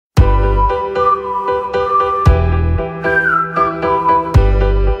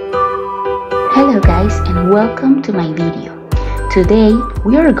welcome to my video. Today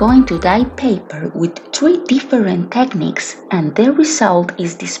we are going to dye paper with 3 different techniques, and the result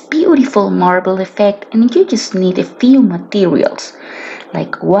is this beautiful marble effect, and you just need a few materials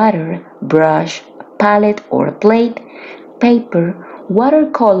like water, brush, a palette or a plate, paper,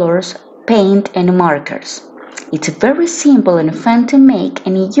 watercolors, paint and markers. It's very simple and fun to make,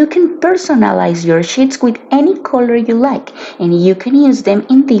 and you can personalize your sheets with any color you like, and you can use them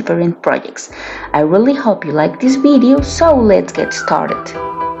in different projects. I really hope you like this video, so let's get started.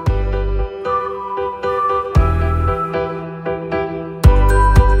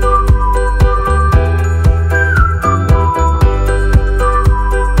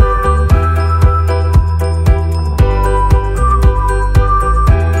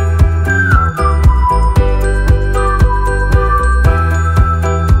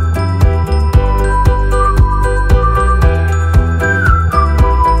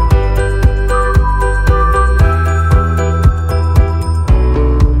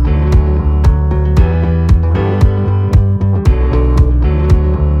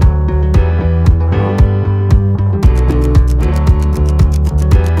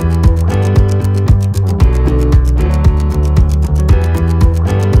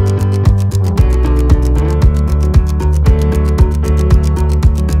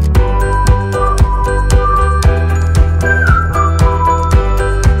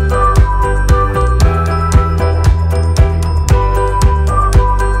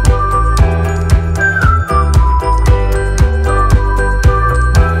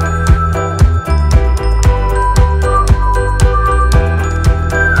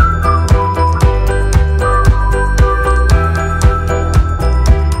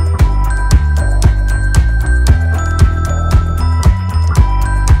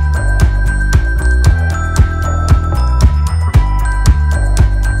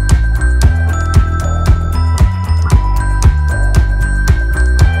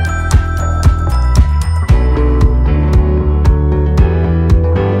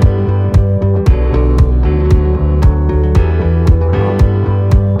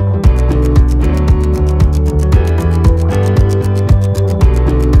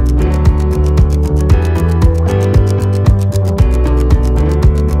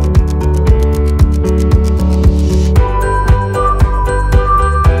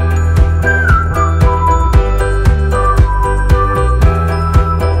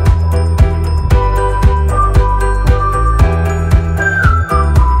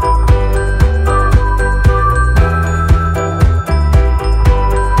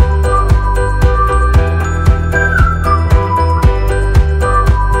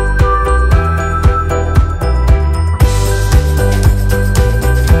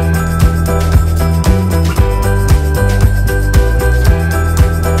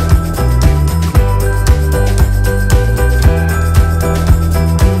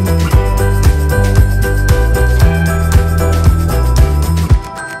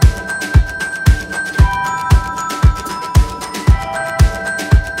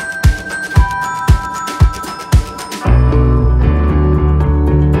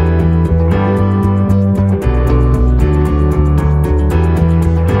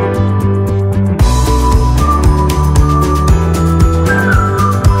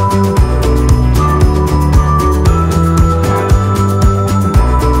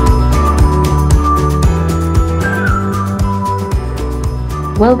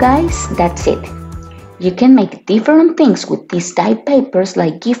 Well guys, that's it. You can make different things with these dyed papers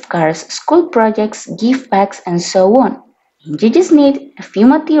like gift cards, school projects, gift bags and so on. And you just need a few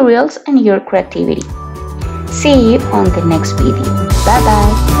materials and your creativity. See you on the next video. Bye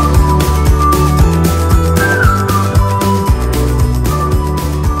bye!